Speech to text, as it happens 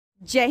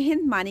Jai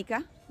Hind,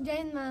 Manika. Jai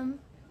Hind, ma'am.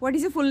 What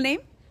is your full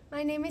name?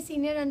 My name is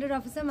Senior Under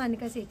Officer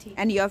Manika Sethi.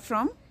 And you're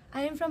from?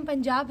 I am from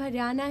Punjab,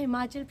 Haryana,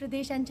 Himachal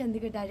Pradesh and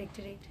Chandigarh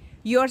Directorate.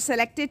 You're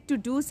selected to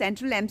do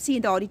Central MC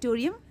in the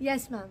auditorium?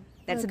 Yes, ma'am.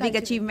 That's a big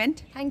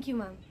achievement. Thank you,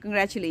 ma'am.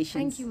 Congratulations.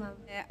 Thank you, ma'am.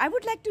 I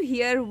would like to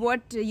hear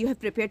what you have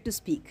prepared to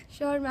speak.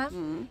 Sure,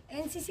 ma'am.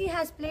 NCC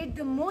has played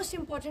the most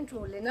important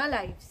role in our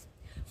lives.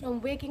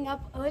 From waking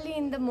up early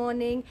in the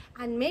morning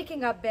and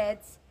making our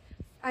beds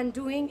and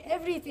doing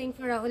everything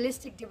for our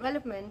holistic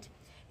development,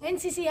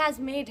 NCC has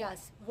made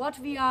us what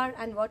we are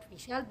and what we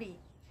shall be.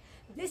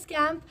 This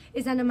camp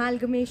is an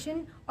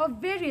amalgamation of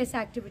various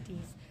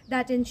activities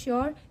that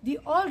ensure the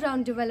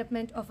all-round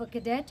development of a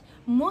cadet,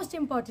 most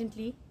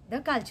importantly, the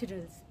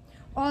culturals.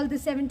 All the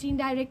 17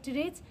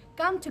 directorates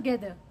come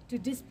together to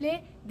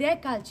display their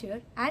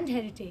culture and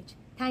heritage.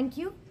 Thank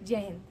you. Jai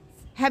Hind.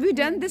 Have you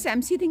done this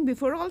MC thing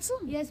before also?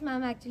 Yes,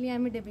 ma'am. Actually,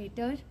 I'm a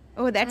debater.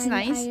 Oh, that's and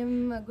nice. I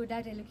am good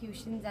at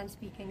elocutions and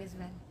speaking as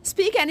well.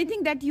 Speak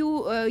anything that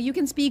you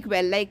can speak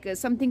well, like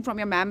something from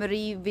your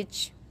memory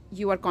which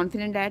you are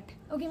confident at.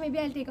 Okay, maybe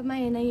I'll take up my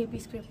NIAP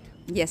script.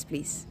 Yes,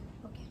 please.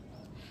 Okay.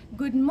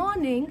 Good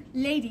morning,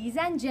 ladies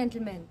and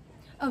gentlemen.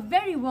 A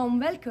very warm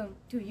welcome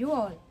to you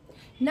all.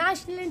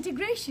 National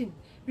integration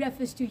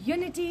refers to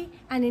unity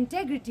and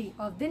integrity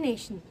of the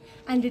nation,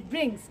 and it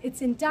brings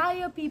its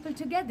entire people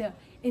together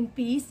in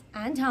peace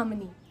and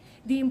harmony.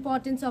 The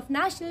importance of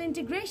national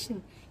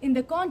integration in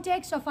the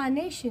context of our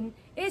nation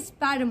is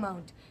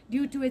paramount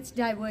due to its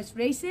diverse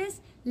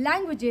races,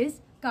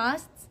 languages,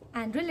 castes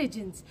and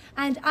religions.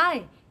 And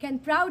I can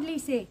proudly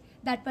say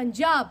that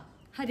Punjab,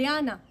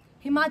 Haryana,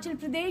 Himachal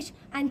Pradesh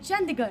and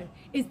Chandigarh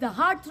is the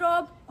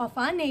heartthrob of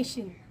our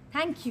nation.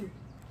 Thank you.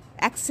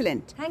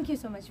 Excellent. Thank you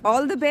so much.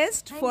 All the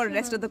best Thank for you,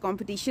 rest ma'am. of the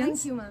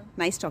competitions. Thank you, ma'am.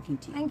 Nice talking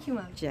to you. Thank you,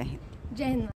 ma'am. Jai Hind. Jai Hind, ma'am.